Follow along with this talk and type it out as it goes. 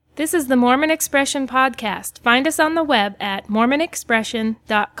This is the Mormon Expression Podcast. Find us on the web at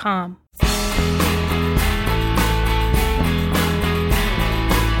mormonexpression.com.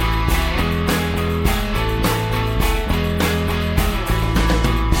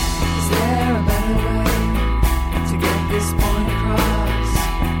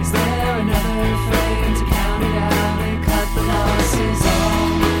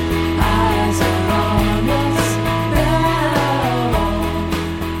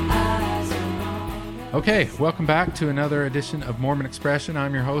 Okay, welcome back to another edition of Mormon Expression.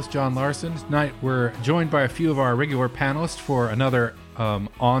 I'm your host, John Larson. Tonight we're joined by a few of our regular panelists for another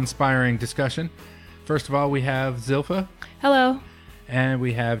awe-inspiring discussion. First of all, we have Zilpha. Hello. And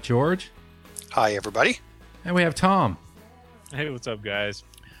we have George. Hi, everybody. And we have Tom. Hey, what's up, guys?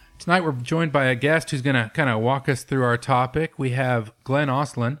 Tonight we're joined by a guest who's going to kind of walk us through our topic. We have Glenn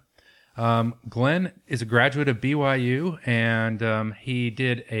Ostlund. Glenn is a graduate of BYU, and he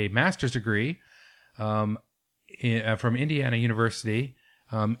did a master's degree from Indiana University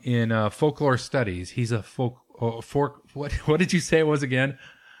in folklore studies. He's a what did you say it was again?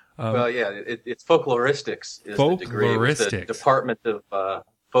 It's folkloristics. Is the degree. It's the Department of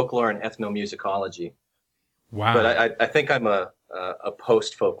Folklore and Ethnomusicology. Wow! But I think I'm a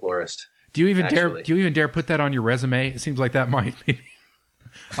post folklorist. Do you even dare put that on your resume? It seems like that might be.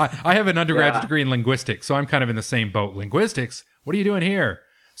 I have an undergraduate degree in linguistics, so I'm kind of in the same boat. Linguistics? What are you doing here?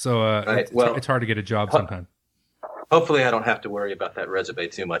 So it's hard to get a job sometimes. Hopefully I don't have to worry about that resume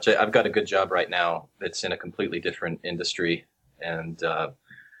too much. I've got a good job right now that's in a completely different industry and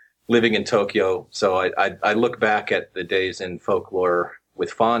living in Tokyo. So I look back at the days in folklore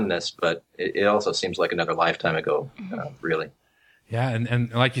with fondness, but it also seems like another lifetime ago, really. Yeah,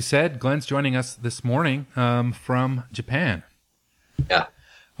 and like you said, Glenn's joining us this morning from Japan. Yeah.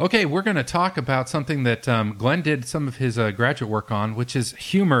 Okay, we're going to talk about something that Glenn did some of his graduate work on, which is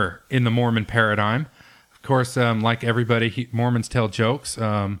humor in the Mormon paradigm. Of course, like everybody, Mormons tell jokes,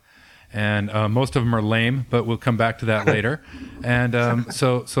 and most of them are lame, but we'll come back to that later. And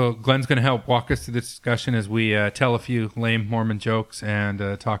so Glenn's going to help walk us through the discussion as we tell a few lame Mormon jokes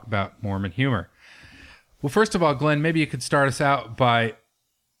and talk about Mormon humor. Well, first of all, Glenn, maybe you could start us out by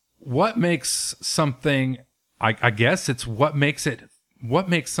what makes something, I guess it's what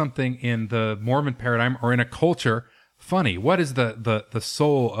makes something in the Mormon paradigm or in a culture funny? What is the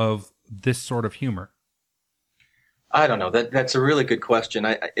soul of this sort of humor? I don't know. That's a really good question.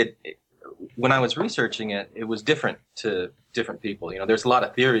 When I was researching it, it was different to different people. You know, there's a lot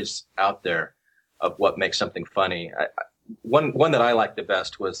of theories out there of what makes something funny. One that I liked the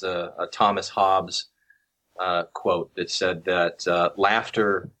best was a Thomas Hobbes quote that said that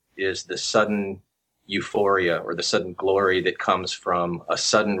laughter is the sudden euphoria or the sudden glory that comes from a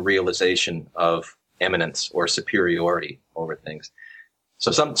sudden realization of eminence or superiority over things.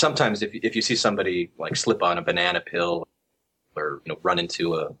 So sometimes if you see somebody like slip on a banana peel or run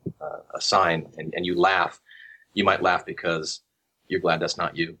into a sign and you laugh, you might laugh because you're glad that's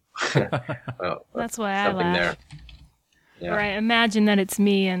not you. That's why I laugh. There. Yeah. Or I imagine that it's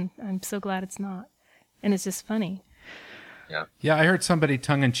me and I'm so glad it's not. And it's just funny. Yeah, I heard somebody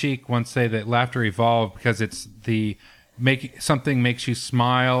tongue-in-cheek once say that laughter evolved because it's something makes you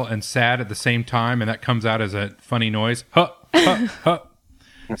smile and sad at the same time, and that comes out as a funny noise. Huh, huh, huh.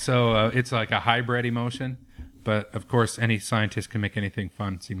 So it's like a hybrid emotion, but of course any scientist can make anything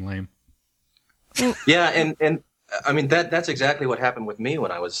fun seem lame. Yeah, and I mean that's exactly what happened with me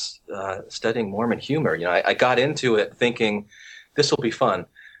when I was studying Mormon humor. I got into it thinking this will be fun.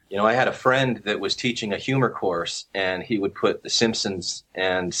 I had a friend that was teaching a humor course, and he would put The Simpsons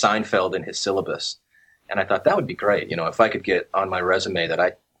and Seinfeld in his syllabus. And I thought that would be great. If I could get on my resume that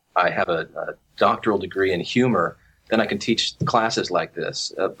I have a doctoral degree in humor, then I can teach classes like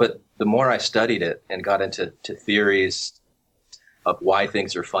this. But the more I studied it and got into theories of why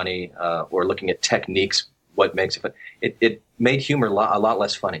things are funny or looking at techniques, what makes it fun, it made humor a lot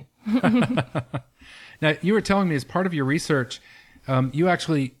less funny. Now, you were telling me as part of your research, you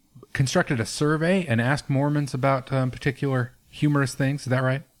actually constructed a survey and asked Mormons about particular humorous things. Is that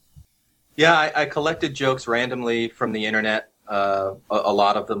right? Yeah, I collected jokes randomly from the internet, a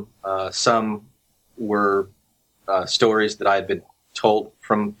lot of them. Some were stories that I had been told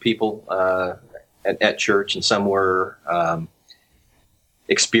from people at church, and some were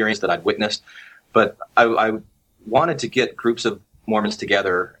experience that I'd witnessed. But I wanted to get groups of Mormons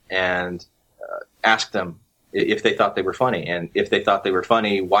together and ask them if they thought they were funny. And if they thought they were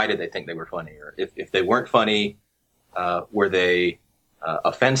funny, why did they think they were funny? Or if they weren't funny, were they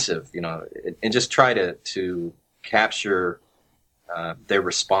offensive? And just try to capture their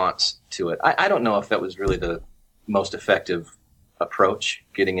response to it. I don't know if that was really the most effective approach,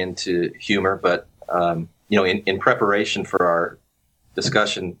 getting into humor. But in preparation for our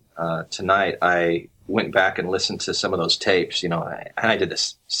discussion tonight, I went back and listened to some of those tapes. I did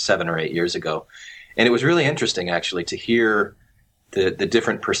this 7 or 8 years ago, and it was really interesting actually to hear the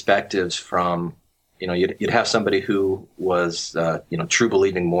different perspectives from. You'd have somebody who was true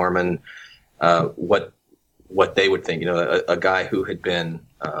believing Mormon, what they would think. A guy who had been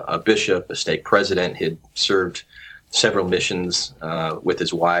a bishop, a stake president, had served several missions with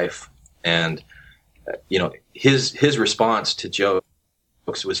his wife, and his response to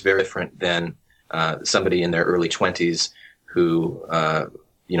jokes was very different than somebody in their early 20s who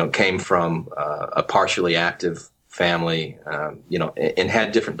came from a partially active family, and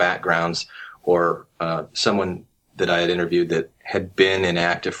had different backgrounds, or someone that I had interviewed that had been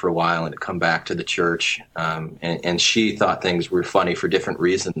inactive for a while and had come back to the church, and she thought things were funny for different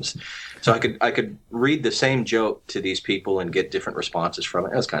reasons. So I could read the same joke to these people and get different responses from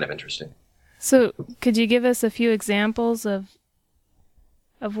it. It was kind of interesting. So could you give us a few examples of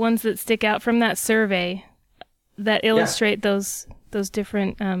ones that stick out from that survey that illustrate those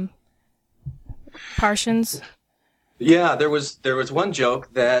different portions? Yeah, there was one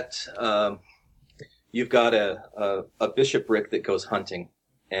joke that you've got a bishopric that goes hunting,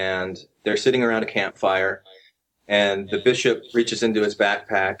 and they're sitting around a campfire, and the bishop reaches into his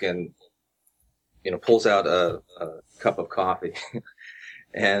backpack and pulls out a cup of coffee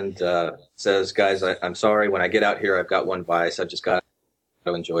and says, "Guys, I'm sorry. When I get out here, I've got one vice. I've just got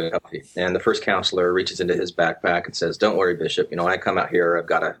to enjoy coffee." And the first counselor reaches into his backpack and says, "Don't worry, Bishop. When I come out here, I've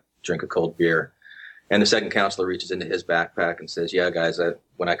got to drink a cold beer." And the second counselor reaches into his backpack and says, "Yeah, guys,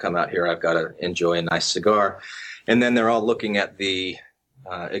 when I come out here, I've got to enjoy a nice cigar." And then they're all looking at the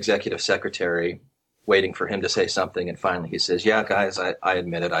executive secretary, waiting for him to say something. And finally he says, "Yeah, guys, I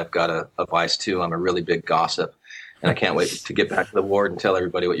admit it. I've got a vice too. I'm a really big gossip. And I can't wait to get back to the ward and tell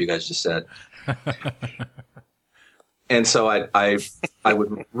everybody what you guys just said." And so I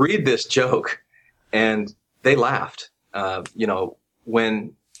would read this joke, and they laughed.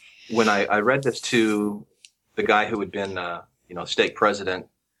 When I read this to the guy who had been, stake president,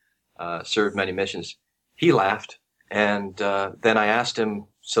 served many missions, he laughed. And then I asked him,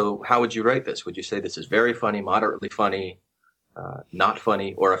 "So how would you rate this? Would you say this is very funny, moderately funny, not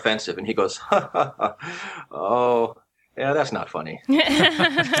funny, or offensive?" And he goes, "Ha, ha, ha. Oh, yeah, that's not funny."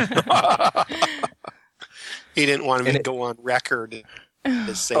 He didn't want him to go on record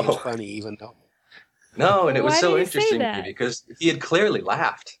as saying funny, even though. No, and it was Why so did he say interesting to that? me because he had clearly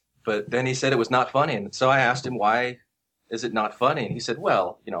laughed, but then he said it was not funny. And so I asked him, "Why is it not funny?" And he said,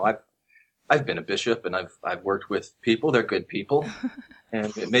 "Well, I've been a bishop and I've worked with people. They're good people.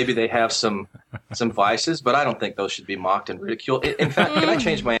 And maybe they have some vices, but I don't think those should be mocked and ridiculed. In fact, can I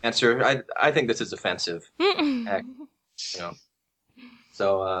change my answer? I think this is offensive."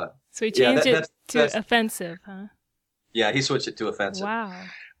 So he changed it to offensive, huh? Yeah, he switched it to offensive. Wow.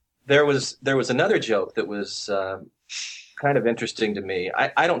 There was another joke that was kind of interesting to me.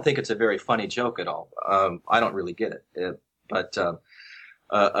 I don't think it's a very funny joke at all. I don't really get it. But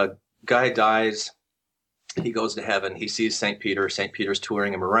a guy dies. He goes to heaven. He sees St. Peter. St. Peter's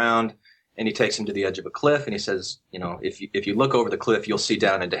touring him around, and he takes him to the edge of a cliff, and he says, if you look over the cliff, you'll see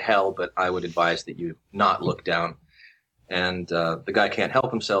down into hell, but I would advise that you not look down. And the guy can't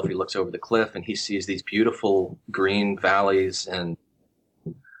help himself. He looks over the cliff, and he sees these beautiful green valleys, and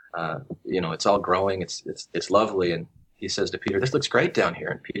it's all growing. It's lovely. And he says to Peter, "This looks great down here."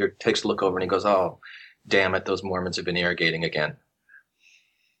 And Peter takes a look over, and he goes, "Oh, damn it, those Mormons have been irrigating again."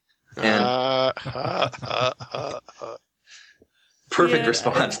 And perfect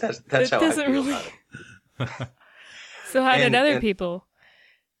response. That's how I feel about it. So how did other people?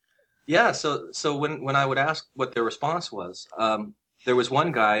 Yeah, so when I would ask what their response was, there was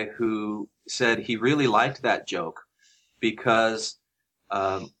one guy who said he really liked that joke because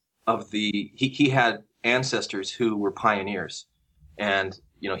he had ancestors who were pioneers, and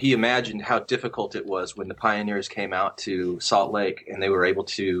he imagined how difficult it was when the pioneers came out to Salt Lake and they were able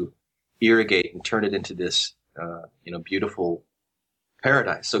to irrigate and turn it into this beautiful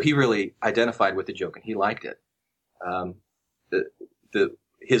paradise. So he really identified with the joke and he liked it.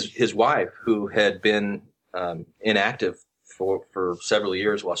 His wife, who had been inactive for several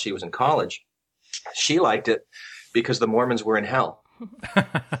years while she was in college, she liked it because the Mormons were in hell.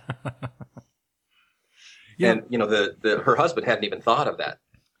 Yeah. And her husband hadn't even thought of that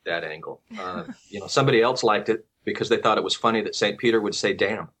angle. Somebody else liked it because they thought it was funny that St. Peter would say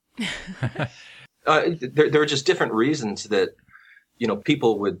 "damn." There are just different reasons that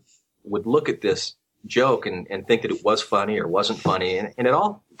people would look at this joke and think that it was funny or wasn't funny, and it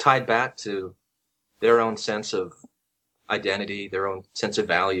all tied back to their own sense of identity, their own sense of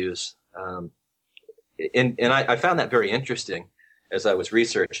values. And I found that very interesting as I was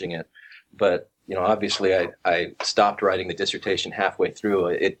researching it. But, obviously I stopped writing the dissertation halfway through.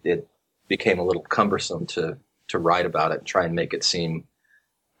 It became a little cumbersome to write about it and try and make it seem,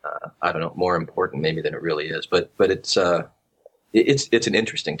 I don't know, more important maybe than it really is. But it's an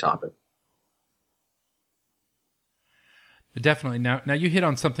interesting topic. Definitely. Now you hit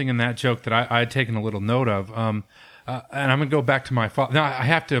on something in that joke that I had taken a little note of. And I'm going to go back to my father. Now, I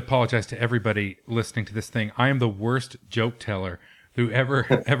have to apologize to everybody listening to this thing. I am the worst joke teller who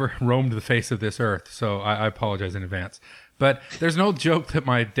ever roamed the face of this earth. So I apologize in advance. But there's an old joke that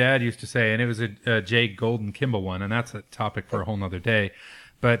my dad used to say, and it was a Jay Golden Kimball one, and that's a topic for a whole nother day.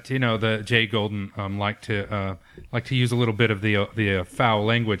 But the Jay Golden like to use a little bit of the foul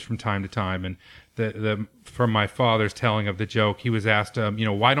language from time to time. And from my father's telling of the joke, he was asked,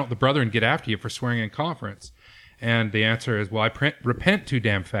 why don't the brethren get after you for swearing in conference? And the answer is, well, I repent too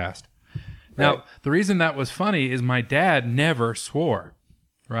damn fast. Now, the reason that was funny is my dad never swore,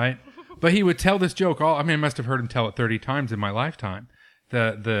 right? But he would tell this joke I must have heard him tell it 30 times in my lifetime,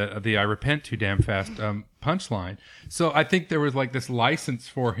 the I repent too damn fast punchline. So I think there was like this license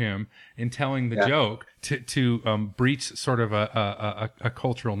for him in telling the joke to breach sort of a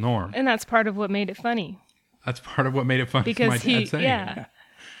cultural norm. And that's part of what made it funny. That's part of what made it funny. Because for my dad saying. Yeah.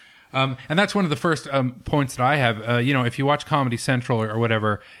 And that's one of the first points that I have. If you watch Comedy Central or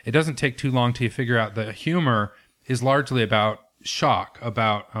whatever, it doesn't take too long till you figure out the humor is largely about shock,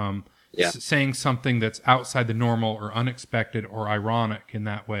 about saying something that's outside the normal or unexpected or ironic in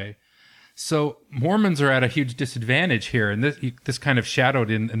that way. So Mormons are at a huge disadvantage here, and this kind of shadowed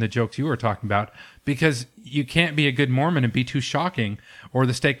in the jokes you were talking about, because you can't be a good Mormon and be too shocking, or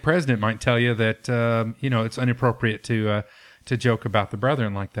the stake president might tell you that it's inappropriate to joke about the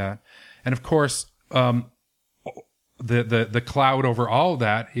brethren like that. And of course, the cloud over all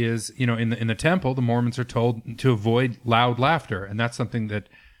that is, in the temple, the Mormons are told to avoid loud laughter, and that's something that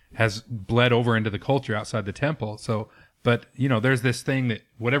has bled over into the culture outside the temple. So, but there's this thing that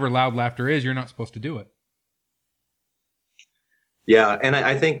whatever loud laughter is, you're not supposed to do it. Yeah, and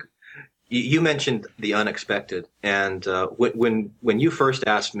I think you mentioned the unexpected, and when you first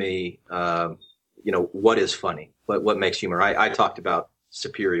asked me, what is funny, what makes humor, I talked about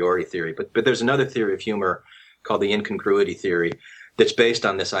superiority theory, but there's another theory of humor called the incongruity theory that's based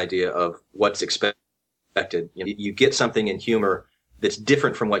on this idea of what's expected. You get something in humor that's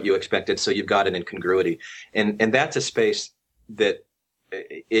different from what you expected, so you've got an incongruity, and that's a space that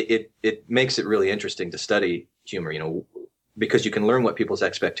it makes it really interesting to study humor, because you can learn what people's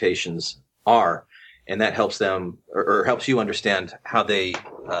expectations are, and that helps them or helps you understand how they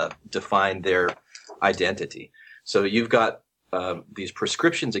define their identity. So you've got these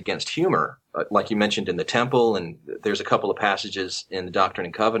prescriptions against humor, like you mentioned in the temple, and there's a couple of passages in the Doctrine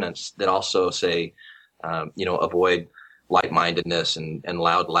and Covenants that also say, avoid light-mindedness and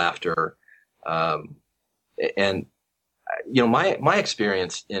loud laughter. And my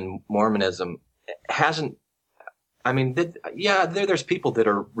experience in Mormonism hasn't, there's people that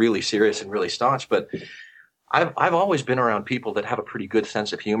are really serious and really staunch, but I've always been around people that have a pretty good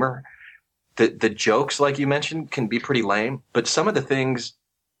sense of humor. The jokes, like you mentioned, can be pretty lame, but some of the things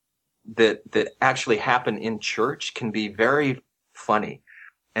that actually happen in church can be very funny.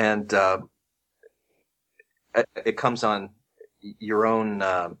 And it comes on your own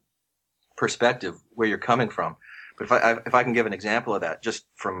perspective where you're coming from. But if I can give an example of that, just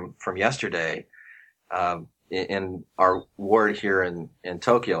from yesterday, in our ward here in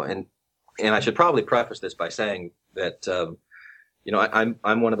Tokyo, and I should probably preface this by saying that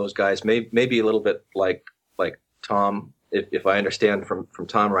I'm one of those guys, maybe a little bit like Tom, if I understand from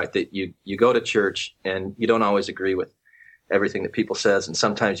Tom right, that you go to church and you don't always agree with everything that people says, and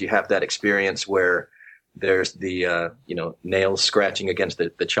sometimes you have that experience where there's the nails scratching against the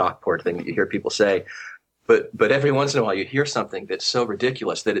chalkboard thing that you hear people say, but every once in a while you hear something that's so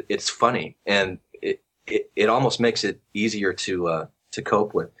ridiculous that it's funny, and it almost makes it easier to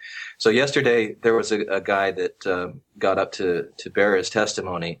cope with. So yesterday there was a guy that got up to bear his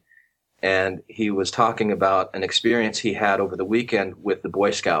testimony, and he was talking about an experience he had over the weekend with the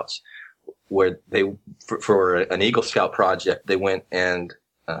Boy Scouts, where they, for an Eagle Scout project, they went and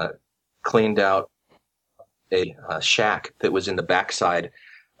cleaned out a shack that was in the backside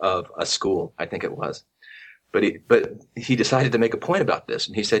of a school, I think it was. But he decided to make a point about this,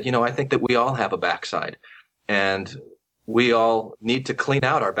 and he said, I think that we all have a backside, and we all need to clean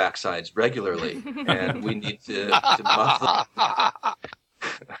out our backsides regularly, and we need to buff them.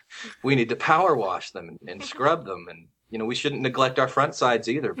 We need to power wash them and scrub them, and we shouldn't neglect our front sides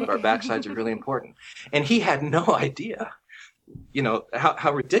either, but our backsides are really important. And he had no idea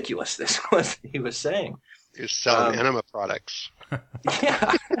how ridiculous this was that he was saying. He was selling enema products.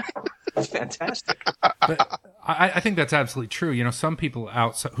 Yeah, it's fantastic. But I think that's absolutely true. Some people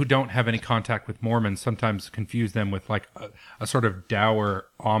who don't have any contact with Mormons sometimes confuse them with like a sort of dour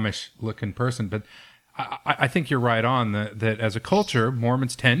Amish-looking person. But I think you're right on that as a culture,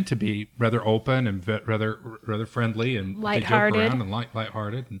 Mormons tend to be rather open and rather friendly and lighthearted. They joke around and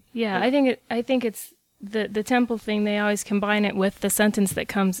lighthearted. And, yeah, I think it's the temple thing. They always combine it with the sentence that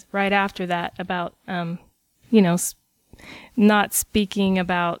comes right after that about not speaking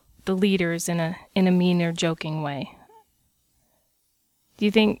about the leaders in a mean or joking way. Do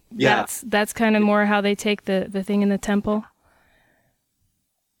you think that's kind of more how they take the thing in the temple?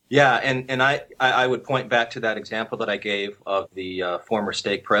 Yeah, and I would point back to that example that I gave of the former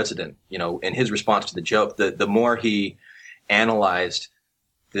stake president, and his response to the joke. The more he analyzed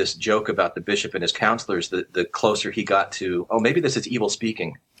this joke about the bishop and his counselors, the closer he got to, maybe this is evil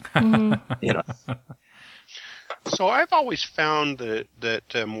speaking. Mm-hmm. So I've always found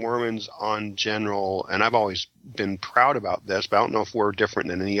that Mormons on general, and I've always been proud about this, but I don't know if we're different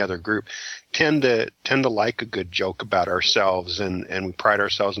than any other group, tend to like a good joke about ourselves, and we pride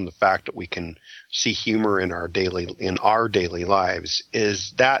ourselves in the fact that we can see humor in our daily lives.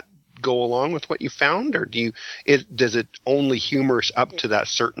 Is that go along with what you found, or does it only humor up to that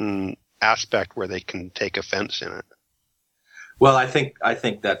certain aspect where they can take offense in it? Well, I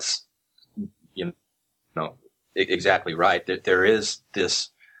think that's exactly right. That there is this,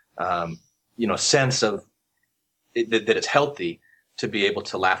 sense of that it's healthy to be able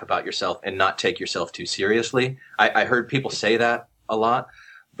to laugh about yourself and not take yourself too seriously. I heard people say that a lot,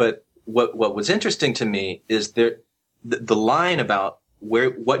 but what was interesting to me is the line about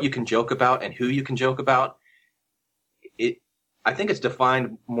what you can joke about and who you can joke about. I think it's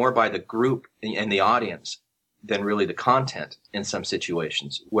defined more by the group and the audience than really the content in some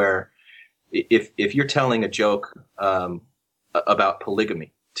situations where. If you're telling a joke about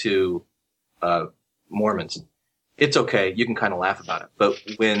polygamy to Mormons, it's okay. You can kind of laugh about it. But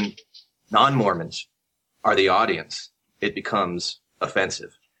when non-Mormons are the audience, it becomes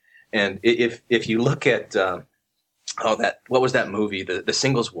offensive. And if you look at what was that movie, the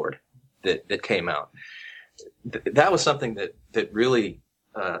Singles Ward that came out, that was something that really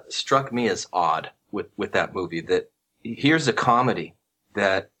struck me as odd with that movie. That here's a comedy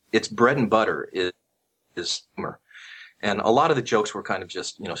that. Its bread and butter is humor. And a lot of the jokes were kind of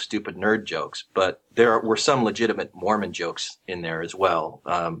just, stupid nerd jokes, but there were some legitimate Mormon jokes in there as well,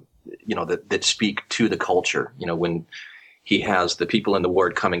 that speak to the culture, when he has the people in the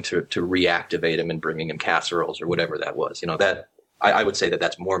ward coming to reactivate him and bringing him casseroles or whatever that was, that I would say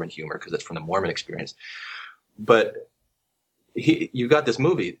that's Mormon humor because it's from the Mormon experience. But you've got this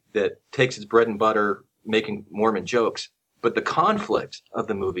movie that takes its bread and butter making Mormon jokes. But the conflict of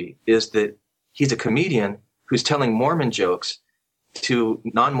the movie is that he's a comedian who's telling Mormon jokes to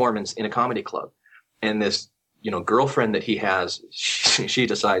non-Mormons in a comedy club. And this, girlfriend that he has, she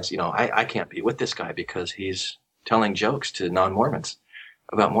decides, I can't be with this guy because he's telling jokes to non-Mormons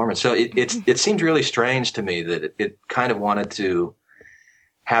about Mormons. So it seemed really strange to me that it kind of wanted to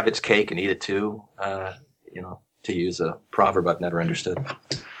have its cake and eat it too, to use a proverb I've never understood.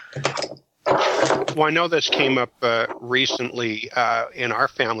 Well, I know this came up recently in our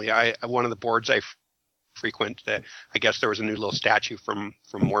family. One of the boards I frequent, I guess there was a new little statue from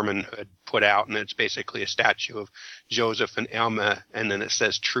Mormonhood put out, and it's basically a statue of Joseph and Alma, and then it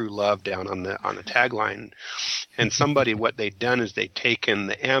says "True Love" down on the tagline. And what they'd done is they'd taken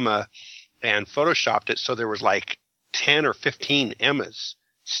the Emma and photoshopped it so there was like 10 or 15 Emmas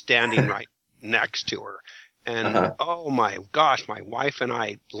standing right next to her. And oh my gosh, my wife and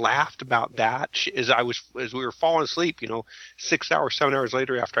I laughed about that as we were falling asleep. 6 hours, 7 hours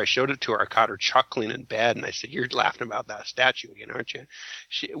later, after I showed it to her, I caught her chuckling in bed, and I said, "You're laughing about that statue again, aren't you?"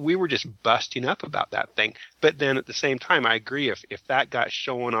 We were just busting up about that thing. But then at the same time, I agree. If that got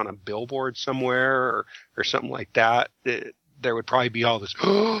shown on a billboard somewhere or something like that, there would probably be all this.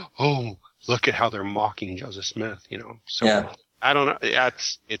 Oh, look at how they're mocking Joseph Smith. So. Yeah. I don't know.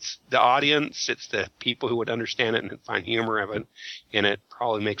 It's the audience. It's the people who would understand it and find humor of it, and it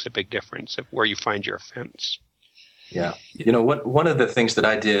probably makes a big difference of where you find your offense. Yeah. One of the things that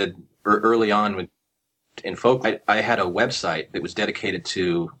I did early on in folk, I had a website that was dedicated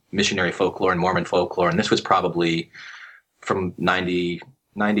to missionary folklore and Mormon folklore, and this was probably from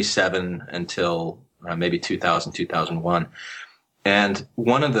 97 until maybe 2000, 2001. And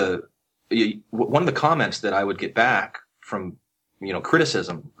one of the comments that I would get back from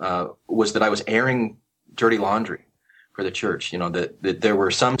criticism was that I was airing dirty laundry for the church. That there were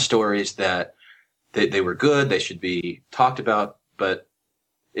some stories that they were good. They should be talked about, but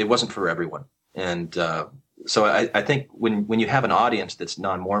it wasn't for everyone. And so I think when you have an audience that's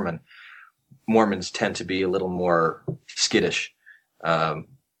non-Mormon, Mormons tend to be a little more skittish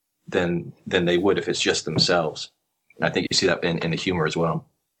than they would if it's just themselves. And I think you see that in the humor as well.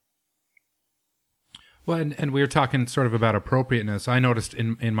 Well, and we were talking sort of about appropriateness. I noticed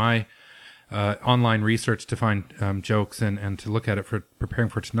in my online research to find jokes and to look at it for preparing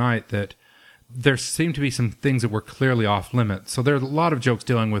for tonight that there seemed to be some things that were clearly off limits. So there are a lot of jokes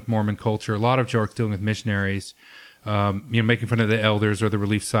dealing with Mormon culture, a lot of jokes dealing with missionaries, making fun of the elders or the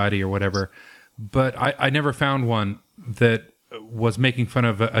Relief Society or whatever. But I never found one that was making fun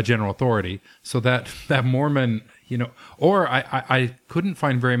of a general authority. So that Mormon, or I couldn't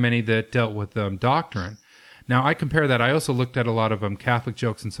find very many that dealt with doctrine. Now, I compare that. I also looked at a lot of Catholic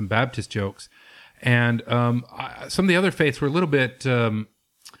jokes and some Baptist jokes. And some of the other faiths were a little bit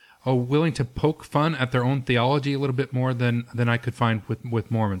willing to poke fun at their own theology a little bit more than I could find with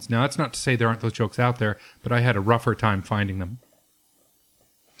Mormons. Now, that's not to say there aren't those jokes out there, but I had a rougher time finding them.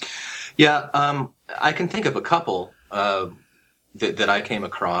 Yeah, I can think of a couple that I came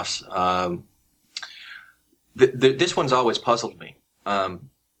across. This one's always puzzled me,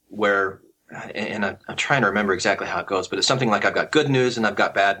 where, and I'm trying to remember exactly how it goes, but it's something like I've got good news and I've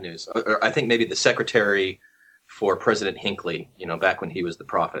got bad news. Or I think maybe the secretary for President Hinckley, back when he was the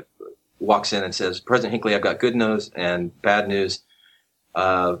prophet, walks in and says, President Hinckley, I've got good news and bad news.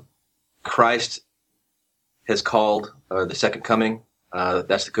 Christ has called the second coming.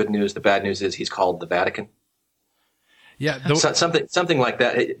 That's the good news. The bad news is he's called the Vatican. Yeah, something like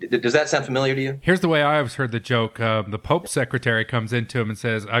that. Does that sound familiar to you? Here's the way I always heard the joke. The Pope's secretary comes into him and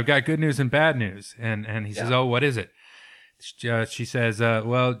says, I've got good news and bad news. And he says, oh, what is it? She says,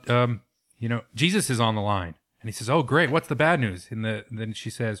 Jesus is on the line. And he says, oh, great. What's the bad news? And then she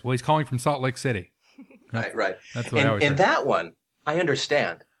says, well, he's calling from Salt Lake City. Right. That's what I always heard. And that one, I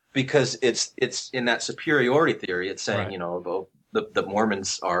understand, because it's in that superiority theory. It's saying, right. The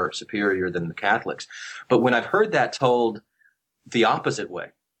Mormons are superior than the Catholics. But when I've heard that told the opposite way,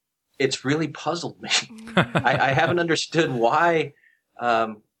 it's really puzzled me. I haven't understood why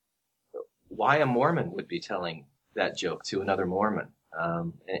a Mormon would be telling that joke to another Mormon.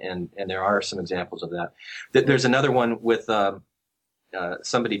 And there are some examples of that. There's another one with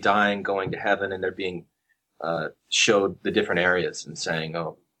somebody dying, going to heaven, and they're being showed the different areas and saying,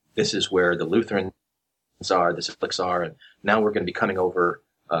 oh, this is where the Lutherans are, the Catholics are, and now we're going to be coming over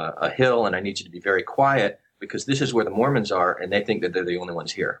a hill, and I need you to be very quiet because this is where the Mormons are, and they think that they're the only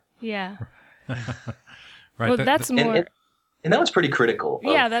ones here. Yeah. Right. Well, that's more... And that was pretty critical.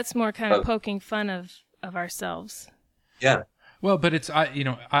 Yeah, that's more kind of poking fun of ourselves. Yeah. Well, but it's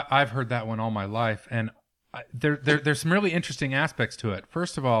I've heard that one all my life, and there's some really interesting aspects to it.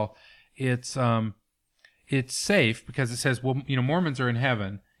 First of all, it's safe because it says, well, Mormons are in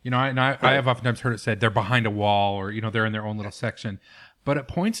heaven. I have oftentimes heard it said they're behind a wall, or they're in their own little section. But it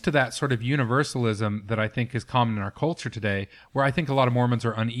points to that sort of universalism that I think is common in our culture today, where I think a lot of Mormons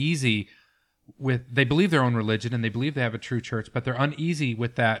are uneasy with, they believe their own religion and they believe they have a true church, but they're uneasy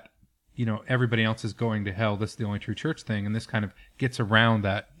with that, everybody else is going to hell, this is the only true church thing, and this kind of gets around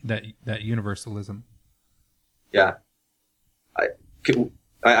that universalism. Yeah.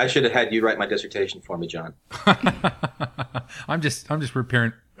 I should have had you write my dissertation for me, John. I'm just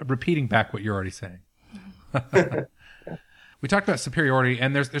repeating back what you're already saying. We talked about superiority,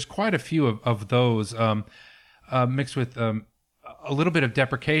 and there's quite a few of those mixed with a little bit of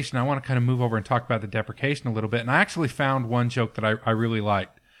deprecation. I want to kind of move over and talk about the deprecation a little bit. And I actually found one joke that I really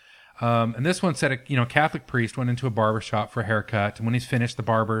liked. And this one said, a Catholic priest went into a barber shop for a haircut, and when he's finished, the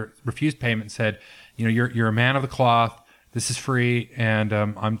barber refused payment and said, you're a man of the cloth. This is free, and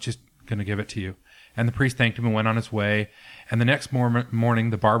I'm just going to give it to you. And the priest thanked him and went on his way. And the next morning,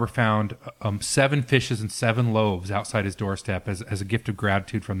 the barber found 7 fishes and 7 loaves outside his doorstep as a gift of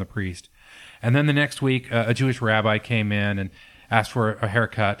gratitude from the priest. And then the next week, a Jewish rabbi came in and asked for a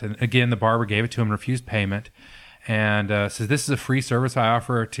haircut. And again, the barber gave it to him and refused payment. And says, this is a free service I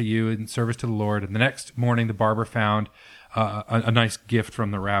offer to you in service to the Lord. And the next morning, the barber found a nice gift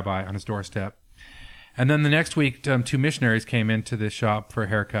from the rabbi on his doorstep. And then the next week, 2 missionaries came into the shop for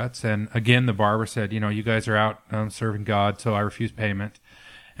haircuts. And again, the barber said, you guys are out serving God, so I refuse payment.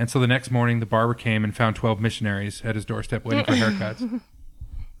 And so the next morning, the barber came and found 12 missionaries at his doorstep waiting for haircuts.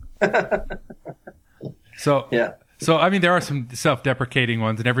 So, yeah. So, I mean, there are some self-deprecating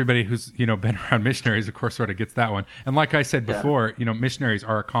ones, and everybody who's, been around missionaries, of course, sort of gets that one. And like I said before, missionaries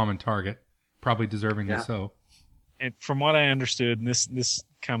are a common target, probably deservingly so. And from what I understood, and this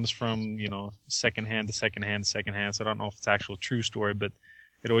comes from, secondhand to secondhand to secondhand, so I don't know if it's actual true story, but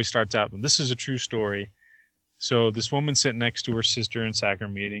it always starts out, this is a true story. So this woman's sitting next to her sister in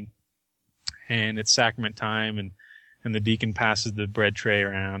sacrament meeting, and it's sacrament time, and the deacon passes the bread tray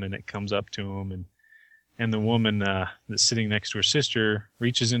around, and it comes up to him, and the woman that's sitting next to her sister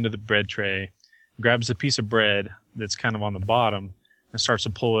reaches into the bread tray, grabs a piece of bread that's kind of on the bottom, and starts to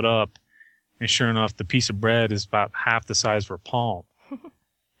pull it up, and sure enough, the piece of bread is about half the size of her palm.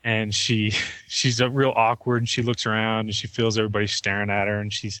 And she's real awkward, and she looks around, and she feels everybody staring at her,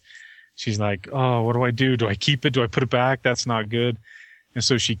 and she's like, oh, what do I do? Do I keep it? Do I put it back? That's not good. And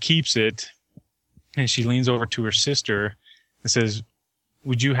so she keeps it, and she leans over to her sister and says,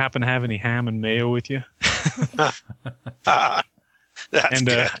 would you happen to have any ham and mayo with you? That's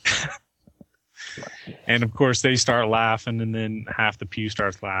good. And of course they start laughing, and then half the pew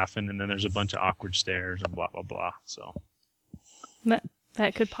starts laughing, and then there's a bunch of awkward stares and blah, blah, blah. So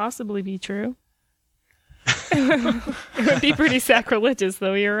that could possibly be true. It would be pretty sacrilegious,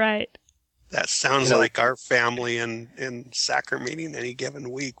 though. You're right. That sounds like our family in sacrament meeting any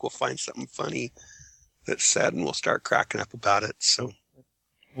given week. We'll find something funny that's said, and we'll start cracking up about it. So,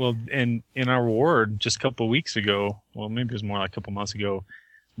 well, and in our ward just a couple of weeks ago, well, maybe it was more like a couple months ago,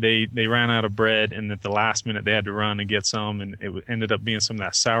 they ran out of bread, and at the last minute they had to run and get some, and it ended up being some of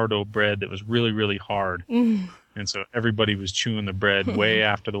that sourdough bread that was really, really hard. And so everybody was chewing the bread way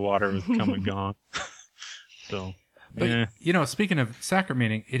after the water was come and gone. So, but, speaking of sacrament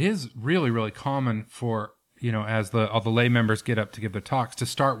meeting, it is really, really common for, as all the lay members get up to give their talks, to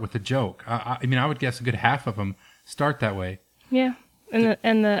start with a joke. I would guess a good half of them start that way. Yeah.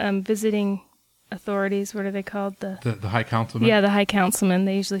 And the visiting authorities, what are they called? The high councilman? Yeah, the high councilman.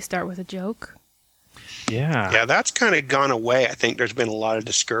 They usually start with a joke. Yeah. Yeah, that's kind of gone away. I think there's been a lot of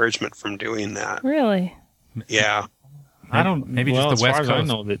discouragement from doing that. Really? Yeah. I don't... Maybe well, just the West Coast. I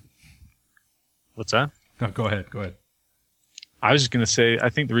know that... What's that? No, go ahead. I was just going to say, I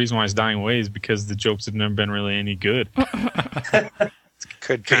think the reason why it's dying away is because the jokes have never been really any good.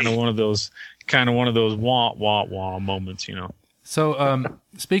 Could kind of one of those wah, wah, wah moments, So,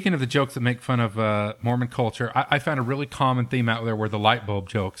 speaking of the jokes that make fun of Mormon culture, I found a really common theme out there were the light bulb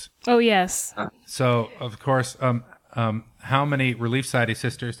jokes. Oh, yes. So, of course, how many Relief Society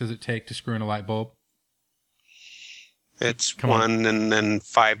sisters does it take to screw in a light bulb? It's one and then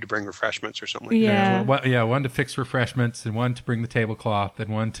 5 to bring refreshments or something like that. One to fix refreshments, and one to bring the tablecloth,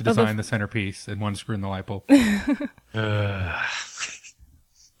 and one to design the centerpiece, and one to screw in the light bulb. See,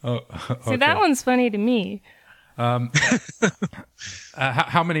 that one's funny to me. How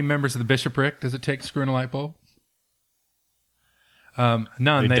many members of the bishopric does it take to screw in a light bulb?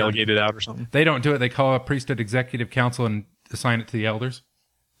 None. They delegate it out or something? They don't do it. They call a priesthood executive council and assign it to the elders.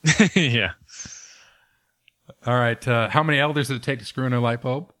 Yeah. All right. How many elders does it take to screw in a light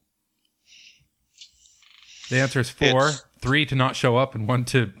bulb? The answer is 4. 3 to not show up, and 1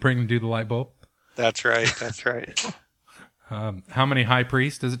 to bring and do the light bulb. That's right. How many high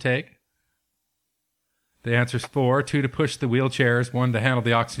priests does it take? The answer is 4. 2 to push the wheelchairs, 1 to handle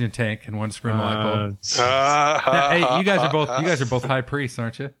the oxygen tank, and 1 to screw in the light bulb. Hey, you guys are both high priests,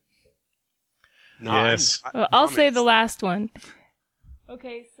 aren't you? No, yes. I'll say the last one.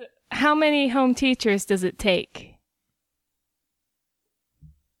 Okay, so how many home teachers does it take?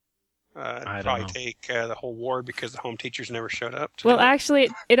 Probably take the whole ward because the home teachers never showed up. Well, actually,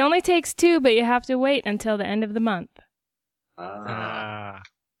 it only takes 2, but you have to wait until the end of the month. Hey,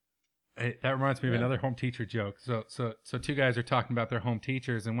 that reminds me of another home teacher joke. So 2 guys are talking about their home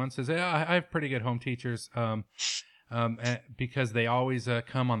teachers, and one says, I have pretty good home teachers because they always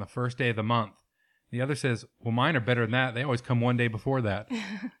come on the first day of the month. The other says, well, mine are better than that. They always come one day before that.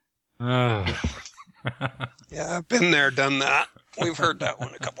 Yeah, I've been there, done that. We've heard that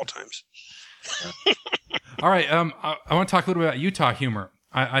one a couple times. All right, I want to talk a little bit about Utah humor.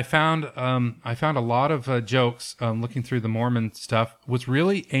 I found a lot of jokes looking through the Mormon stuff was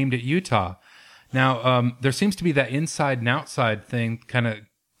really aimed at Utah. Now, there seems to be that inside and outside thing, kind of,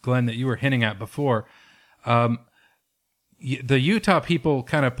 Glenn, that you were hinting at before. The Utah people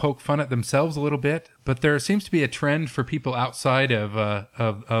kind of poke fun at themselves a little bit, but there seems to be a trend for people outside of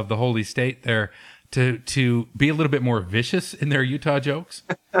the Holy State there to be a little bit more vicious in their Utah jokes.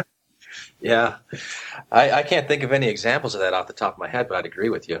 Yeah. I can't think of any examples of that off the top of my head, but I'd agree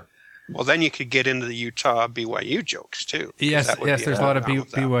with you. Well, then you could get into the Utah BYU jokes, too. Yes, there's a lot of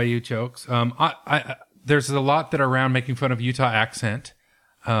BYU jokes. There's a lot that are around making fun of Utah accent.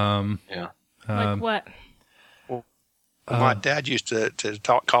 Like what? My dad used to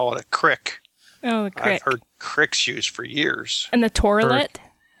call it a crick. Oh, the crick. I've heard cricks used for years. And the torlet?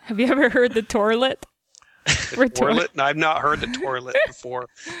 Have you ever heard the torlet? The toilet? I've not heard the toilet before,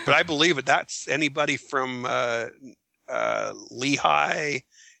 but I believe it. That's anybody from Lehigh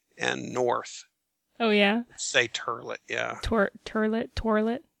and north. Oh, yeah? Say Turlet, yeah.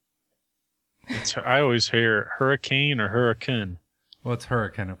 Torlet. I always hear hurricane or hurricane. Well, it's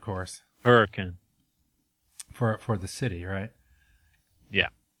hurricane, of course. Hurricane. For the city, right? Yeah.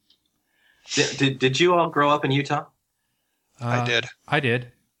 Did you all grow up in Utah? I did. I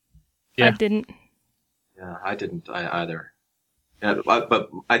did. Yeah. I didn't. Yeah, I didn't either. Yeah,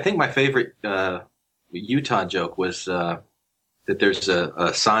 but I think my favorite Utah joke was that there's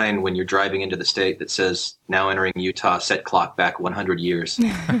a sign when you're driving into the state that says, "Now entering Utah, set clock back 100 years."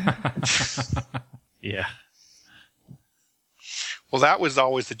 Yeah. Well, that was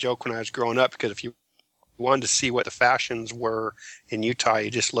always the joke when I was growing up, because if you wanted to see what the fashions were in Utah,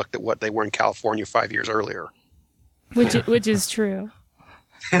 you just looked at what they were in California 5 years earlier. Which is true.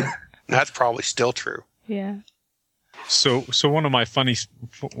 That's probably still true. Yeah. So this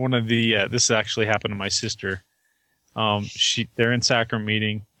actually happened to my sister. They're in sacrament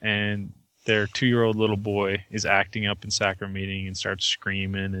meeting, and their 2-year-old little boy is acting up in sacrament meeting and starts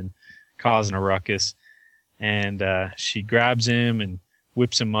screaming and causing a ruckus. And she grabs him and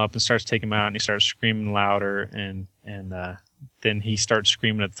whips him up and starts taking him out, and he starts screaming louder, and then he starts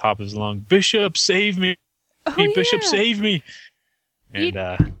screaming at the top of his lungs, "Bishop, save me! Bishop, save me!" And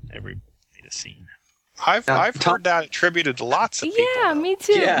everybody made a scene. I've heard that attributed to lots of people. Yeah, me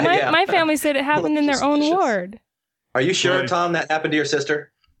too. My family said it happened in their own ward. Are you sure, Tom, that happened to your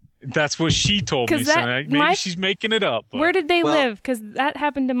sister? That's what she told me. Maybe she's making it up. But. Where did they live? Because that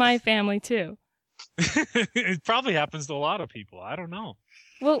happened to my family too. It probably happens to a lot of people. I don't know.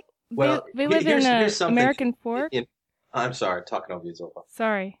 Well, they live in American Fork. I'm sorry, talking over you, Zolpa.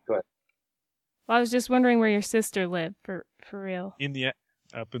 Sorry. Go ahead. Well, I was just wondering where your sister lived, for real.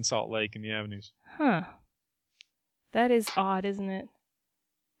 Up in Salt Lake in the Avenues. Huh. That is odd, isn't it?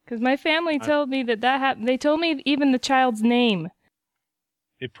 Because my family told me that happened. They told me even the child's name.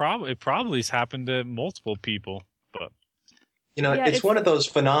 It probably has happened to multiple people, but it's one of those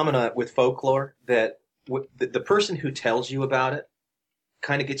phenomena with folklore that the person who tells you about it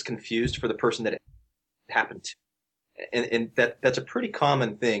kind of gets confused for the person that it happened to, and that's a pretty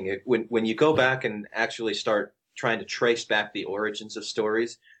common thing. When you go back and actually start trying to trace back the origins of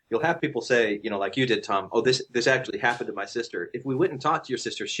stories, you'll have people say, like you did, Tom, "Oh, this actually happened to my sister." If we went and talked to your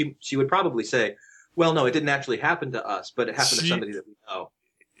sister, she would probably say, "Well, no, it didn't actually happen to us, but it happened to somebody that we know."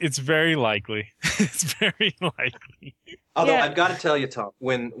 It's very likely. It's very likely. Although I've got to tell you, Tom,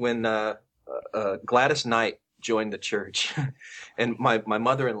 when Gladys Knight joined the church, and my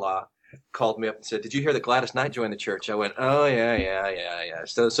mother-in-law called me up and said, "Did you hear that Gladys Knight joined the church?" I went, "Oh yeah.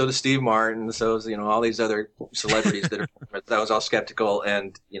 So does Steve Martin. So does, all these other celebrities that are." I was all skeptical,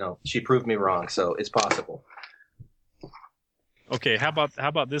 and she proved me wrong. So it's possible. Okay, how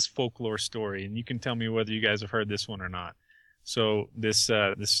about this folklore story, and you can tell me whether you guys have heard this one or not. So this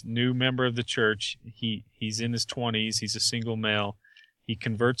new member of the church, he's in his 20s. He's a single male. He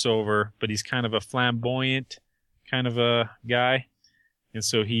converts over, but he's kind of a flamboyant kind of a guy. And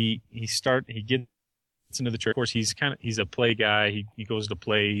so he gets into the church. Of course, he's a play guy. He goes to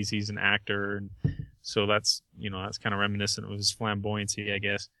plays. He's an actor, and so that's kind of reminiscent of his flamboyancy, I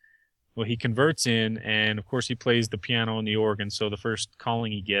guess. Well, he converts in, and of course he plays the piano and the organ. So the first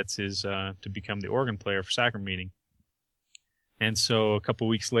calling he gets is to become the organ player for sacrament meeting. And so a couple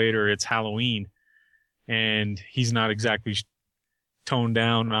weeks later, it's Halloween, and he's not exactly toned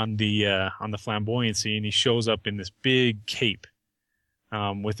down on the flamboyancy, and he shows up in this big cape.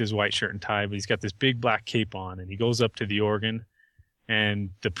 With his white shirt and tie, but he's got this big black cape on, and he goes up to the organ, and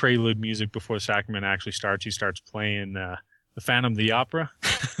the prelude music before the sacrament actually starts. He starts playing the Phantom of the Opera.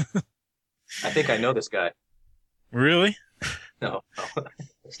 I think I know this guy. Really? No.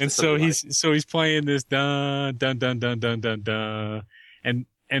 And so he's playing this dun dun dun dun dun dun dun,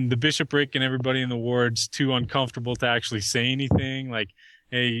 and the bishopric and everybody in the ward's too uncomfortable to actually say anything, like,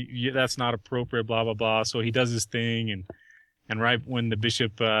 "Hey, that's not appropriate," blah blah blah. So he does his thing, and right when the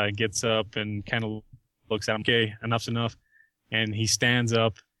bishop gets up and kind of looks at him, "Okay, enough's enough," and he stands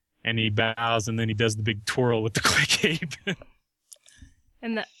up and he bows, and then he does the big twirl with the clay cape.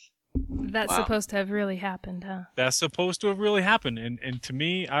 And that's supposed to have really happened, huh? That's supposed to have really happened, and to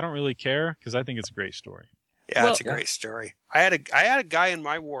me, I don't really care because I think it's a great story. Yeah, it's a great story. I had a guy in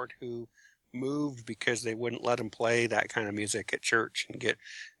my ward who moved because they wouldn't let him play that kind of music at church and get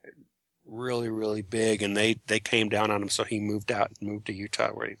really, really big, and they came down on him, so he moved out and moved to Utah,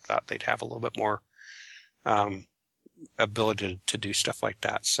 where he thought they'd have a little bit more ability to do stuff like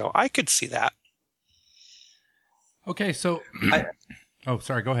that. So I could see that. Okay, so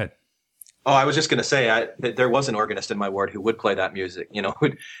sorry, go ahead. Oh, I was just going to say that there was an organist in my ward who would play that music. You know,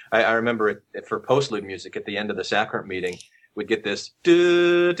 I remember it for postlude music at the end of the sacrament meeting. We'd get this,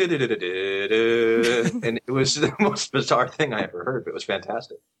 and it was the most bizarre thing I ever heard, but it was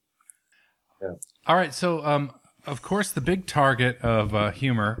fantastic. Yeah. All right, so of course the big target of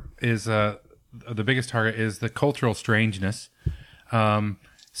humor is the biggest target is the cultural strangeness.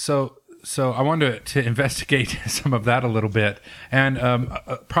 So I wanted to investigate some of that a little bit, and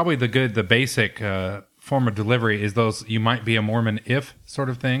probably the basic form of delivery is those "you might be a Mormon if" sort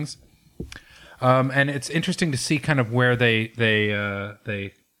of things, and it's interesting to see kind of where they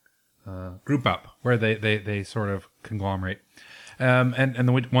group up, where they sort of conglomerate, and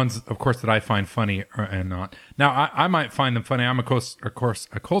the ones, of course, that I find funny and not. Now I might find them funny. I'm of course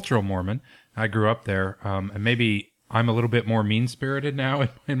a cultural Mormon. I grew up there, and maybe I'm a little bit more mean-spirited now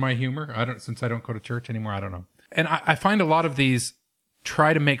in my humor. Since I don't go to church anymore, I don't know. And I find a lot of these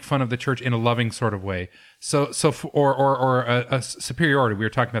try to make fun of the church in a loving sort of way. Or a superiority. We were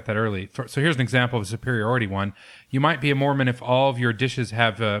talking about that early. So here's an example of a superiority one. You might be a Mormon if all of your dishes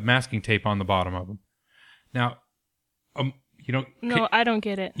have masking tape on the bottom of them. Now, you don't. No, I don't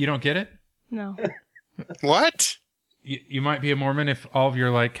get it. You don't get it? No. What? You might be a Mormon if all of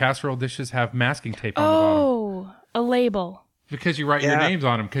your casserole dishes have masking tape on the bottom. Oh. A label. Because you write your names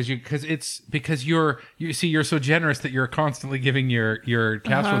on them. Because you're so generous that you're constantly giving your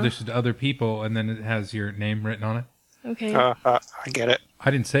casserole dishes to other people, and then it has your name written on it. Okay. I get it.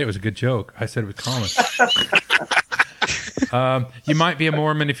 I didn't say it was a good joke. I said it was common. You might be a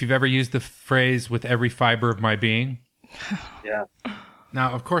Mormon if you've ever used the phrase "with every fiber of my being." Yeah.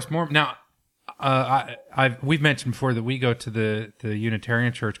 Now, of course, we've mentioned before that we go to the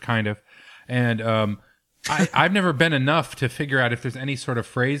Unitarian church, kind of, and I've never been enough to figure out if there's any sort of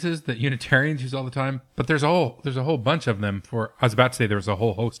phrases that Unitarians use all the time, but there's a whole bunch of them. I was about to say there was a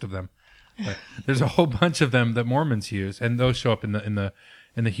whole host of them, but there's a whole bunch of them that Mormons use, and those show up in the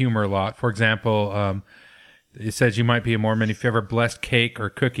humor a lot. For example, it says you might be a Mormon if you ever blessed cake or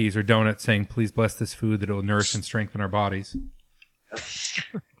cookies or donuts, saying, "Please bless this food that will nourish and strengthen our bodies."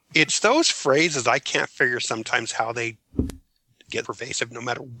 It's those phrases I can't figure sometimes how they get pervasive, no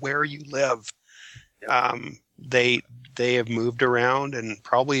matter where you live. They have moved around, and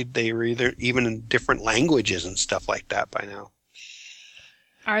probably they were even in different languages and stuff like that by now.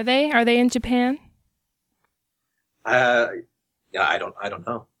 Are they in Japan? Yeah, I don't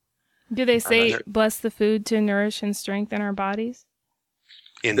know. Do they say bless the food to nourish and strengthen our bodies?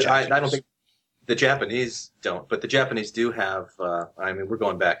 I don't think the Japanese don't, but the Japanese do have. We're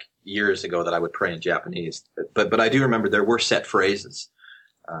going back years ago that I would pray in Japanese, but I do remember there were set phrases.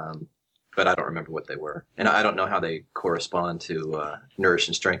 But I don't remember what they were. And I don't know how they correspond to nourish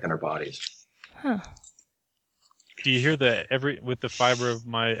and strengthen our bodies. Huh. Do you hear with the fiber of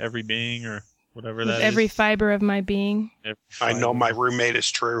my every being, or whatever that is? Every fiber of my being. I know my roommate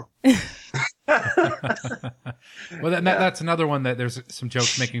is true. Well, that's another one that there's some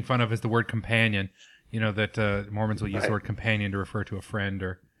jokes making fun of, is the word companion. You know, that Mormons will use the word companion to refer to a friend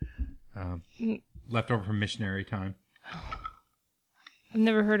or left over from missionary time. I've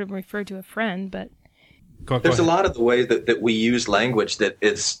never heard him refer to a friend, but... There's a lot of the way that we use language that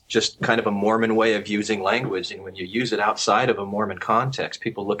is just kind of a Mormon way of using language, and when you use it outside of a Mormon context,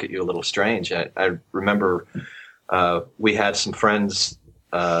 people look at you a little strange. I remember we had some friends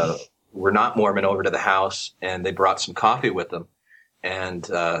were not Mormon over to the house, and they brought some coffee with them, and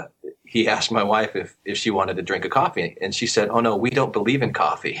he asked my wife if she wanted to drink a coffee, and she said, "Oh no, we don't believe in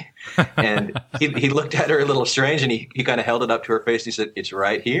coffee." And he looked at her a little strange, and he kind of held it up to her face. And he said, "It's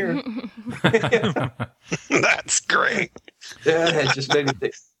right here." That's great. Yeah, it just made me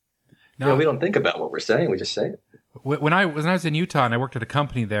think. No, we don't think about what we're saying; we just say it. When I was in Utah and I worked at a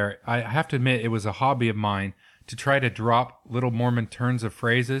company there, I have to admit it was a hobby of mine to try to drop little Mormon turns of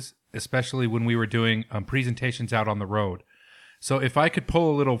phrases, especially when we were doing presentations out on the road. So if I could pull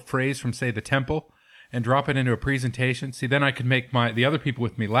a little phrase from, say, the temple and drop it into a presentation, then I could make the other people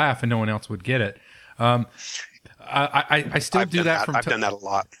with me laugh and no one else would get it. I still do that. I've done that a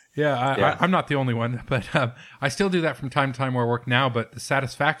lot. Yeah, I'm not the only one, but I still do that from time to time where I work now, but the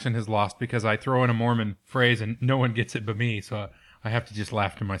satisfaction has lost because I throw in a Mormon phrase and no one gets it but me, so I have to just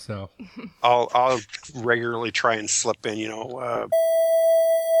laugh to myself. I'll regularly try and slip in, or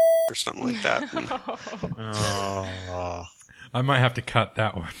something like that. Oh. I might have to cut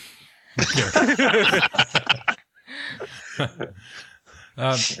that one.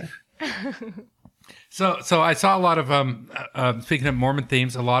 So I saw a lot of speaking of Mormon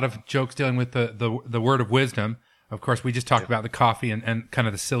themes, a lot of jokes dealing with the word of wisdom. Of course, we just talked about the coffee and kind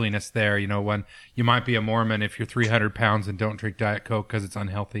of the silliness there. When you might be a Mormon if you're 300 pounds and don't drink Diet Coke because it's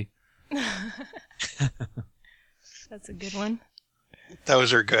unhealthy. That's a good one.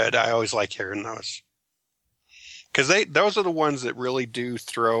 Those are good. I always like hearing those. Because those are the ones that really do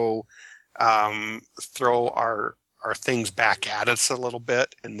throw our things back at us a little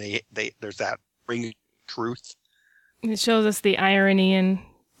bit, and there's that ring of truth. It shows us the irony in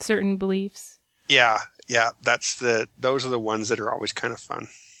certain beliefs. Yeah, those are the ones that are always kind of fun.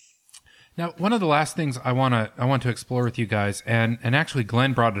 Now, one of the last things I want to explore with you guys, and actually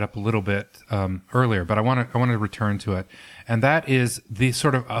Glenn brought it up a little bit earlier, but I want to return to it, and that is the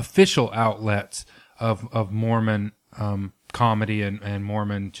sort of official outlets of Mormon comedy and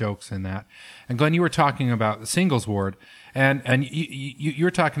Mormon jokes and that. And Glenn, you were talking about the Singles Ward, and you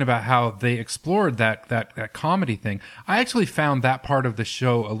were talking about how they explored that comedy thing. I actually found that part of the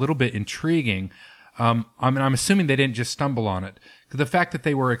show a little bit intriguing. I'm assuming they didn't just stumble on it. The fact that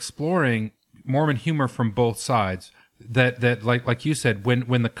they were exploring Mormon humor from both sides, that like you said,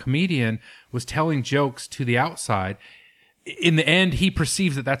 when the comedian was telling jokes to the outside, in the end he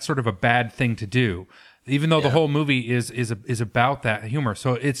perceives that that's sort of a bad thing to do, even though the whole movie is about that humor.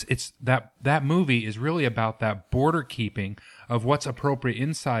 So it's that movie is really about that border keeping of what's appropriate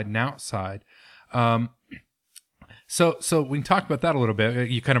inside and outside. So we can talk about that a little bit.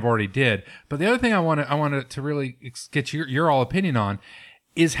 You kind of already did. But the other thing I wanted to really get your all opinion on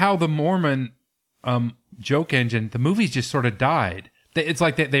is how the Mormon joke engine, the movies just sort of died. It's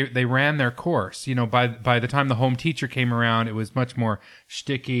like they ran their course. You know, by the time the Home Teacher came around, it was much more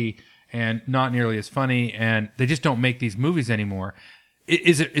shticky and not nearly as funny, and they just don't make these movies anymore.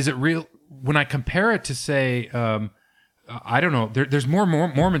 Is it real? When I compare it to, say, I don't know, there's more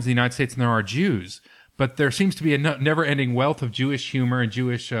Mormons in the United States than there are Jews. But there seems to be a never-ending wealth of Jewish humor and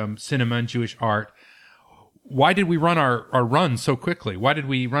Jewish cinema and Jewish art. Why did we run our run so quickly? Why did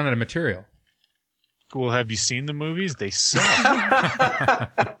we run out of material? Well, have you seen the movies? They suck.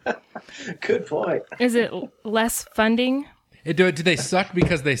 Good point. Is it less funding? Do they suck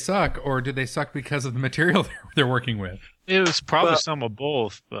because they suck, or do they suck because of the material they're working with? It was probably some of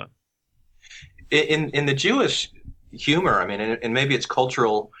both, but in the Jewish humor, I mean, and maybe it's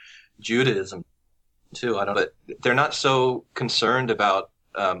cultural Judaism too. I don't know. They're not so concerned about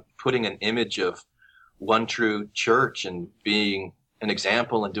putting an image of one true church and being an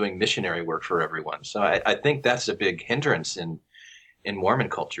example and doing missionary work for everyone. So I think that's a big hindrance in Mormon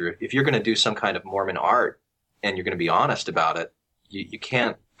culture. If you're going to do some kind of Mormon art and you're going to be honest about it, you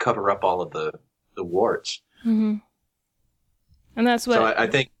can't cover up all of the warts. Mm-hmm. And that's what. So I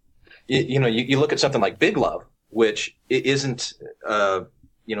think, you look at something like Big Love, which isn't, the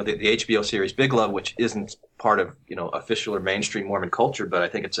HBO series Big Love, which isn't part of, official or mainstream Mormon culture, but I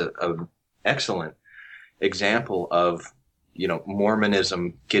think it's a excellent example of,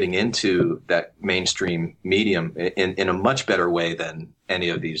 Mormonism getting into that mainstream medium in a much better way than any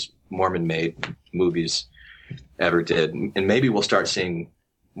of these Mormon-made movies ever did. And maybe we'll start seeing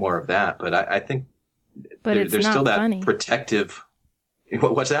more of that, but I think there's still that funny. Protective.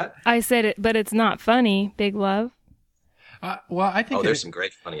 What's that? I said it, but it's not funny, Big Love. Well, I think there's some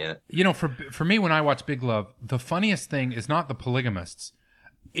great funny in it. For me, when I watch Big Love, the funniest thing is not the polygamists.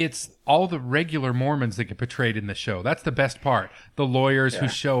 It's all the regular Mormons that get portrayed in the show. That's the best part. The lawyers who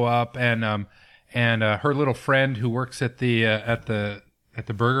show up, and her little friend who works at the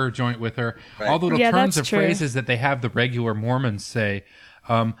burger joint with her. Right. All the little terms and phrases that they have the regular Mormons say.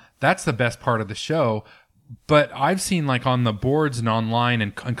 That's the best part of the show. But I've seen, like, on the boards and online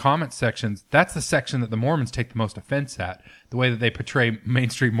and comment sections, that's the section that the Mormons take the most offense at. The way that they portray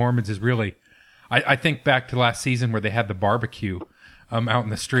mainstream Mormons is really... I think back to last season where they had the barbecue out in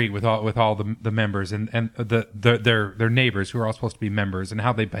the street with all the members and their neighbors who are all supposed to be members, and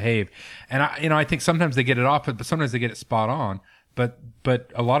how they behave. And I think sometimes they get it off, but sometimes they get it spot on. But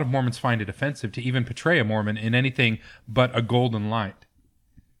a lot of Mormons find it offensive to even portray a Mormon in anything but a golden light.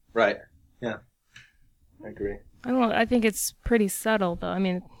 Right. Yeah. I agree. I don't know. I think it's pretty subtle, though. I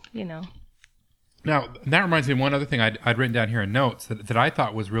mean, Now, that reminds me of one other thing I'd written down here in notes that I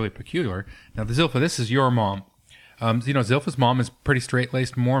thought was really peculiar. Now, Zilpha, this is your mom. Zilpha's mom is pretty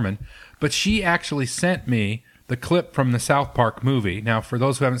straight-laced Mormon, but she actually sent me the clip from the South Park movie. Now, for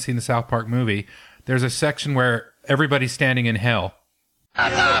those who haven't seen the South Park movie, there's a section where everybody's standing in hell.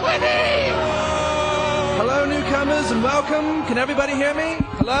 Hello, newcomers, and welcome. Can everybody hear me?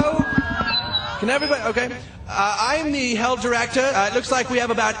 Hello? Can everybody? Okay. I'm the Hell Director. It looks like we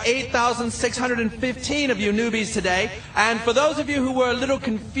have about 8,615 of you newbies today. And for those of you who were a little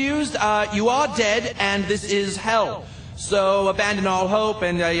confused, you are dead, and this is Hell. So abandon all hope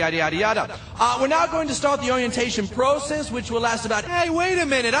and yada, yada, yada. We're now going to start the orientation process, which will last about... Hey, wait a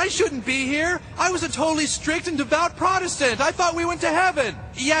minute. I shouldn't be here. I was a totally strict and devout Protestant. I thought we went to heaven.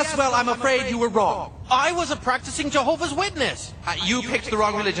 Yes, well, I'm afraid you were wrong. I was a practicing Jehovah's Witness. You picked the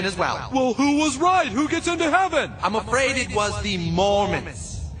wrong religion as well. Well, who was right? Who gets into heaven? I'm afraid it was the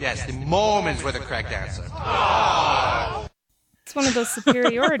Mormons. Yes, the Mormons were the correct answer. It's one of those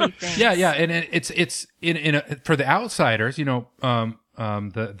superiority things. Yeah, and it's for the outsiders,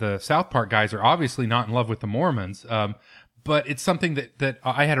 the South Park guys are obviously not in love with the Mormons, but it's something that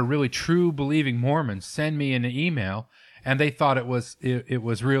I had a really true believing Mormon send me an email, and they thought it was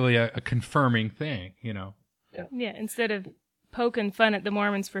really a confirming thing, Yeah, instead of poking fun at the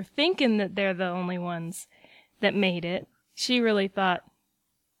Mormons for thinking that they're the only ones that made it, she really thought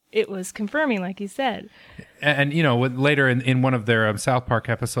it was confirming, like you said. And later in one of their South Park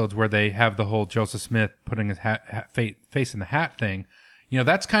episodes where they have the whole Joseph Smith putting his face in the hat thing,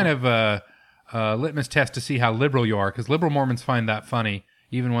 that's kind of a litmus test to see how liberal you are, because liberal Mormons find that funny,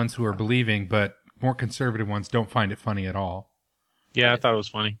 even ones who are believing, but more conservative ones don't find it funny at all. Yeah, I thought it was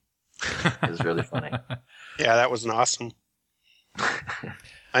funny. It was really funny. Yeah, that was an awesome.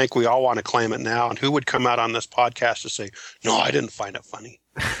 I think we all want to claim it now. And who would come out on this podcast to say, no, I didn't find it funny?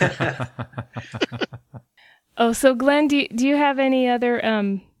 Oh, so Glenn, do you have any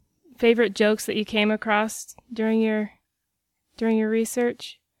other favorite jokes that you came across during your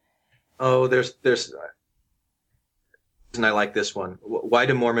research? Oh, there's and I like this one. Why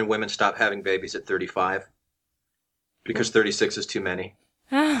do Mormon women stop having babies at 35? Because 36 is too many.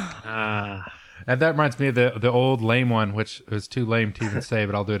 And that reminds me of the old lame one, which is too lame to even say,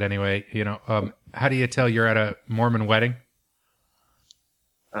 but I'll do it anyway. How do you tell you're at a Mormon wedding?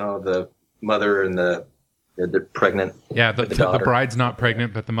 Oh, the mother and they're pregnant. Yeah, the bride's not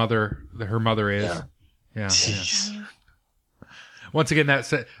pregnant, but her mother is. Yeah. Once again,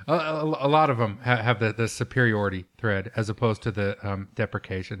 that's a lot of them have the superiority thread as opposed to the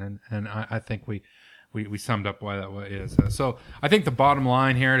deprecation, and I think we summed up why that is. So I think the bottom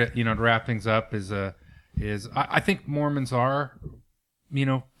line here, to wrap things up, is I think Mormons are,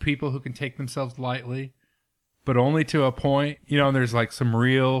 people who can take themselves lightly, but only to a point. There's like some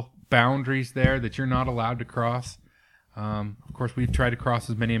real boundaries there that you're not allowed to cross. Of course, we've tried to cross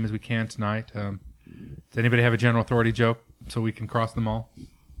as many of them as we can tonight. Does anybody have a general authority joke so we can cross them all?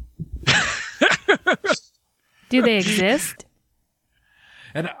 Do they exist?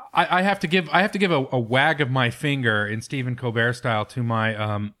 And I have to give a wag of my finger in Stephen Colbert style to my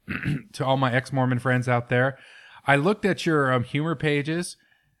to all my ex-Mormon friends out there. I looked at your humor pages,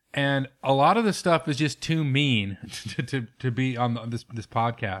 and a lot of the stuff is just too mean to be on this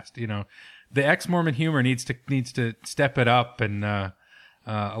podcast. The ex-Mormon humor needs to step it up, and a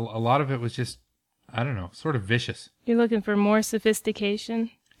lot of it was just, I don't know, sort of vicious. You're looking for more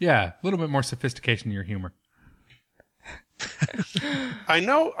sophistication? Yeah, a little bit more sophistication in your humor. I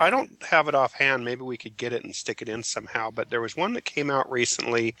know I don't have it offhand. Maybe we could get it and stick it in somehow. But there was one that came out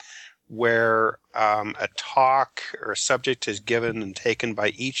recently where a talk or a subject is given and taken by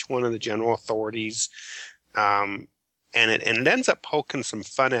each one of the general authorities, and it ends up poking some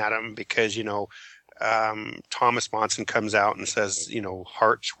fun at them because Thomas Monson comes out and says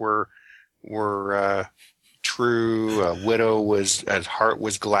hearts were true, a widow was as heart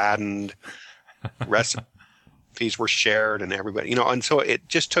was gladdened, recipes were shared, and everybody, and so it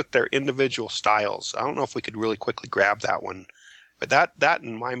just took their individual styles. I don't know if we could really quickly grab that one, but that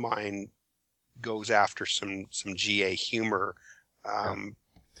in my mind goes after some GA humor.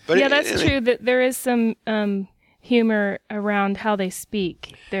 But yeah, that's true. That there is some humor around how they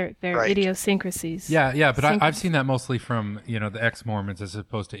speak, their right. idiosyncrasies. Yeah, but I've seen that mostly from the ex-Mormons as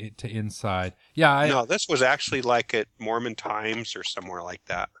opposed to inside. Yeah, no, this was actually like at Mormon Times or somewhere like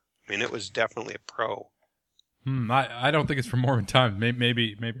that. I mean, it was definitely a pro. I don't think it's from Mormon Times.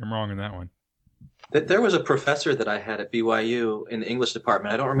 Maybe I'm wrong on that one. There was a professor that I had at BYU in the English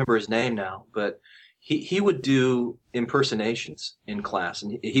department. I don't remember his name now, but he would do impersonations in class,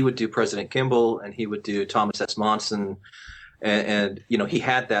 and he would do President Kimball, and he would do Thomas S. Monson, and he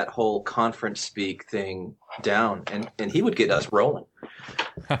had that whole conference speak thing down, and he would get us rolling.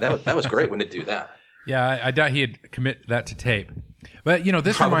 That was great when he'd do that. Yeah, I doubt he'd commit that to tape. But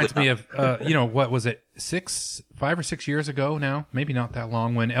this reminds me of what was it, 5 or 6 years ago now, maybe not that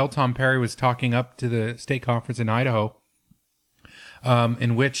long, when L. Tom Perry was talking up to the state conference in Idaho,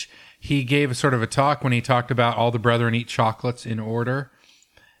 in which he gave a sort of a talk when he talked about all the brethren eat chocolates in order.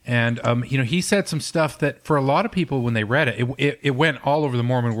 And, he said some stuff that for a lot of people, when they read it went all over the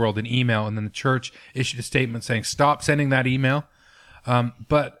Mormon world in email. And then the church issued a statement saying, stop sending that email.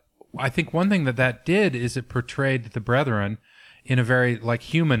 But I think one thing that did is it portrayed the brethren in a very like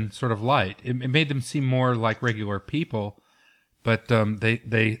human sort of light. It made them seem more like regular people, but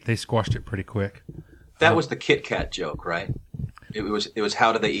they squashed it pretty quick. That was the Kit Kat joke, right? It was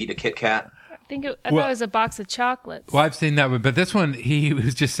how do they eat a Kit Kat? I thought it was a box of chocolates. Well, I've seen that one, but this one he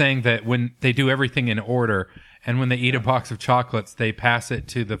was just saying that when they do everything in order, and when they eat a box of chocolates, they pass it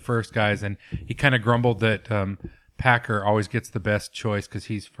to the first guys, and he kind of grumbled that Packer always gets the best choice because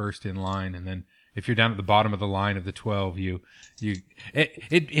he's first in line, and then if you're down at the bottom of the line of the 12,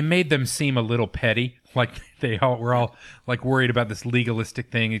 it made them seem a little petty, like they all were all like worried about this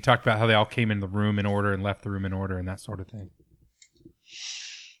legalistic thing. He talked about how they all came in the room in order and left the room in order and that sort of thing.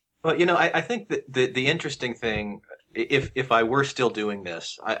 Well, I think that the interesting thing, if I were still doing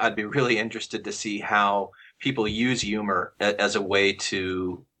this, I'd be really interested to see how people use humor as a way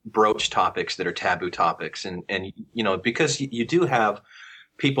to broach topics that are taboo topics. And because you do have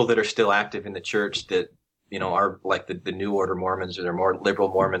people that are still active in the church that, are like the New Order Mormons or they're more liberal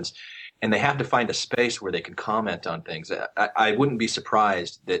Mormons, and they have to find a space where they can comment on things. I wouldn't be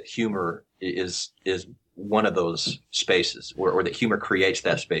surprised that humor is one of those spaces or that humor creates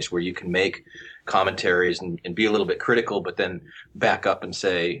that space where you can make commentaries and be a little bit critical, but then back up and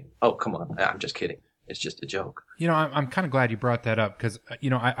say, oh, come on, I'm just kidding. It's just a joke. I'm kind of glad you brought that up because,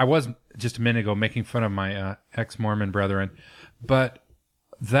 I was just a minute ago making fun of my ex-Mormon brethren, but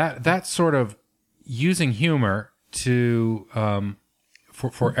that sort of using humor to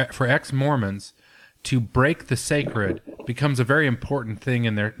for ex-Mormons to break the sacred becomes a very important thing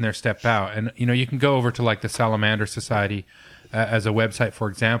in their step out. And, you can go over to like the Salamander Society as a website, for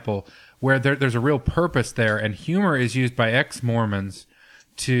example, where there's a real purpose there. And humor is used by ex-Mormons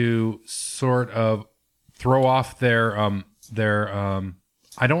to sort of throw off their I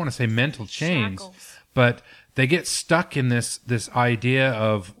don't want to say mental chains, shackles, but they get stuck in this idea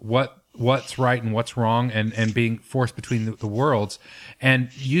of what's right and what's wrong and being forced between the worlds, and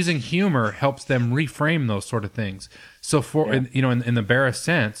using humor helps them reframe those sort of things. So in the barest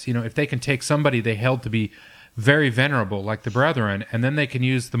sense, if they can take somebody they held to be very venerable like the brethren, and then they can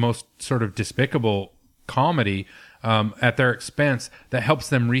use the most sort of despicable comedy at their expense, that helps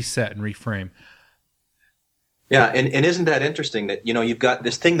them reset and reframe. Yeah, and isn't that interesting that, you've got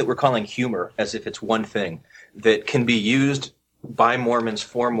this thing that we're calling humor as if it's one thing that can be used by Mormons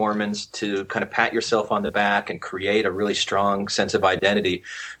for Mormons to kind of pat yourself on the back and create a really strong sense of identity.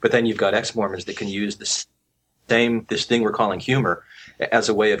 But then you've got ex-Mormons that can use this thing we're calling humor as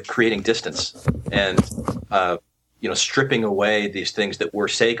a way of creating distance and, stripping away these things that were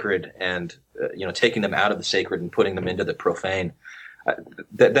sacred and, taking them out of the sacred and putting them into the profane.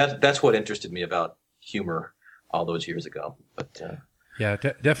 That's what interested me about humor all those years ago. But yeah,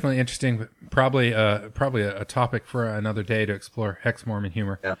 definitely interesting. But probably a topic for another day to explore ex-Mormon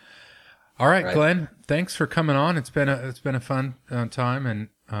humor. Yeah. All right, Glenn. Thanks for coming on. It's been a fun time, and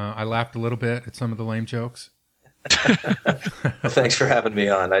I laughed a little bit at some of the lame jokes. Thanks for having me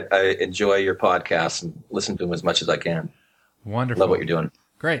on. I enjoy your podcast and listen to them as much as I can. Wonderful. Love what you're doing.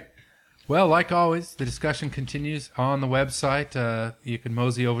 Great. Well, like always, the discussion continues on the website. You can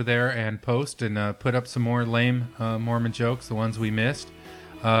mosey over there and post and put up some more lame Mormon jokes, the ones we missed.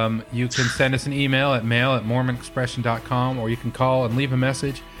 You can send us an email at mail@mormonexpression.com, or you can call and leave a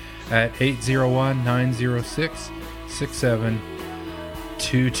message at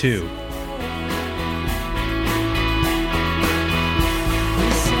 801-906-6722.